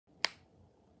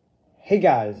Hey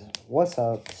guys, what's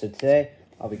up? So today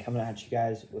I'll be coming at you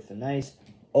guys with a nice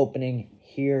opening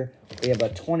here. We have a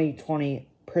 2020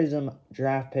 Prizm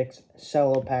Draft Picks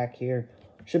Cello pack here.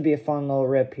 Should be a fun little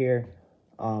rip here.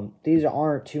 These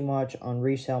aren't too much on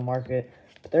resale market,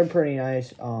 but they're pretty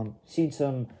nice. Seen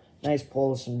some nice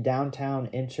pulls, some downtown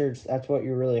inserts. That's what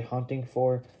you're really hunting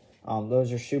for.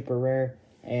 Those are super rare,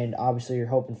 and obviously you're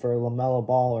hoping for a LaMelo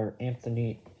Ball or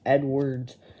Anthony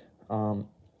Edwards.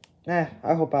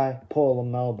 I hope I pull a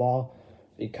LaMelo Ball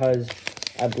because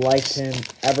I've liked him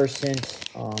ever since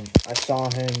I saw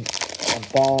him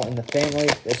ball in the family.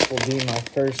 This will be my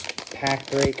first pack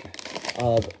break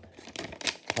of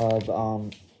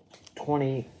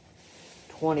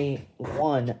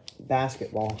 2021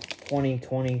 basketball,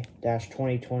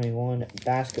 2020-2021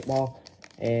 basketball,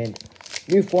 and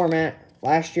new format.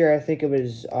 Last year I think it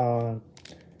was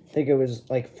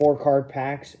like 4-card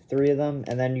packs, 3 of them,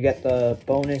 and then you get the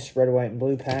bonus red, white, and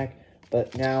blue pack.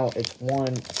 But now it's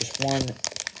just one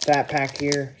fat pack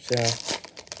here. So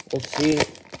we'll see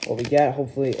what we get.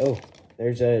 Hopefully, oh,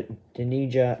 there's a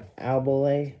Denija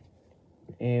Albale,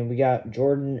 and we got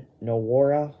Jordan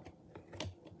Nwora,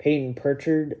 Peyton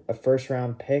Pritchard, a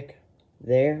first-round pick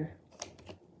there.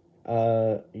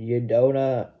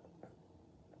 Yodota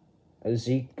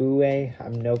Zeke Bue, I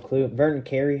have no clue. Vernon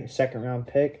Carey, second-round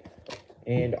pick.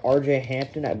 And R.J.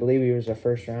 Hampton, I believe he was a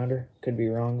first-rounder. Could be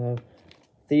wrong, though.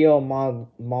 Theo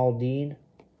Maldine.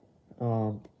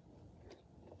 What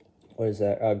is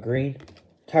that? Green.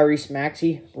 Tyrese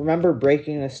Maxey. Remember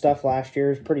breaking this stuff last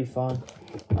year? It was pretty fun.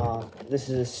 This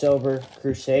is a Silver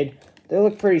Crusade. They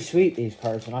look pretty sweet, these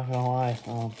cards. I'm not going to lie.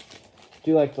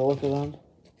 Do like the look of them.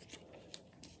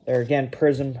 They're, again,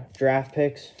 Prizm draft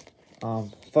picks.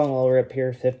 Fun little rip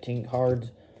here, 15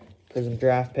 cards. Prizm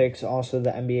draft picks. Also,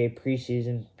 the NBA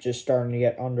preseason just starting to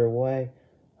get underway.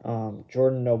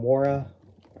 Jordan Nwora,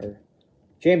 or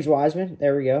James Wiseman.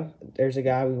 There we go. There's a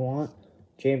guy we want.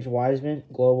 James Wiseman,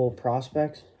 Global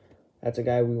Prospects. That's a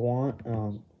guy we want.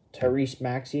 Tyrese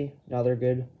Maxey, another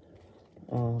good.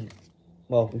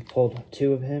 Well, we pulled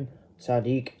 2 of him.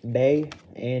 Sadiq Bey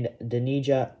and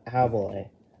Denija Albale.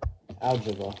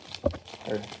 Algebra.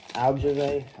 Or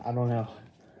Algebra, I don't know.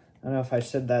 I don't know if I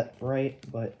said that right,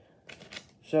 but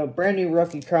so brand new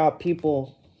rookie crop.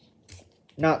 People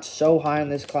not so high in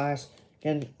this class.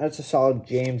 Again, that's a solid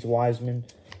James Wiseman.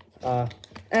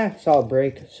 Solid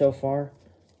break so far.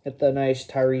 Get the nice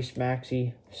Tyrese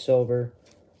Maxey silver,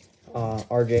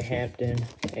 R.J. Hampton,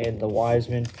 and the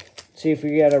Wiseman. See if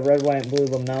we get a red, white, and blue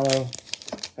LaMelo.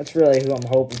 That's really who I'm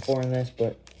hoping for in this,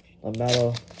 but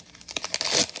LaMelo.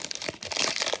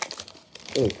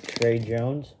 Ooh, Trey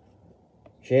Jones.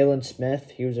 Jalen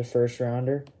Smith, he was a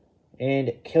first-rounder.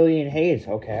 And Killian Hayes.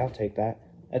 Okay, I'll take that.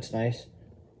 That's nice.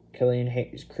 Killian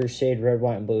Hayes, Crusade, red,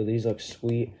 white, and blue. These look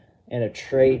sweet. And a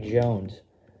Trey Jones.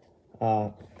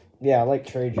 Yeah, I like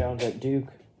Trey Jones at Duke.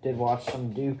 Did watch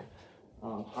some Duke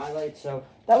highlights. So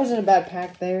that wasn't a bad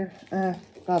pack there.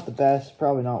 Not the best.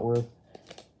 Probably not worth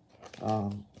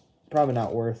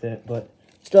it, but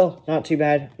still, not too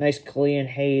bad. Nice Killian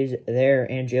Hayes there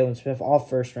and Jalen Smith, all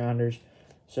first-rounders.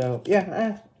 So,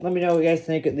 yeah, let me know what you guys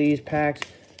think of these packs.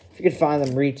 If you could find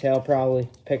them retail, probably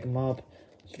pick them up.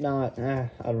 If not, I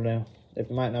don't know. It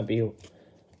might not be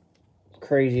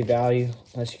crazy value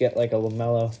unless you get, like, a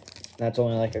LaMelo. That's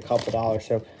only, like, a couple dollars.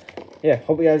 So, yeah,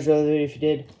 hope you guys enjoyed the video. If you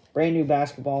did, brand new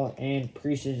basketball and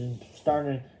preseason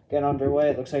starting to get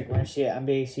underway. It looks like we're going to see an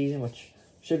NBA season, which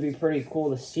should be pretty cool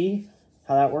to see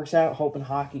how that works out. Hoping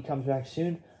hockey comes back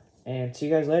soon. And see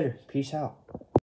you guys later. Peace out.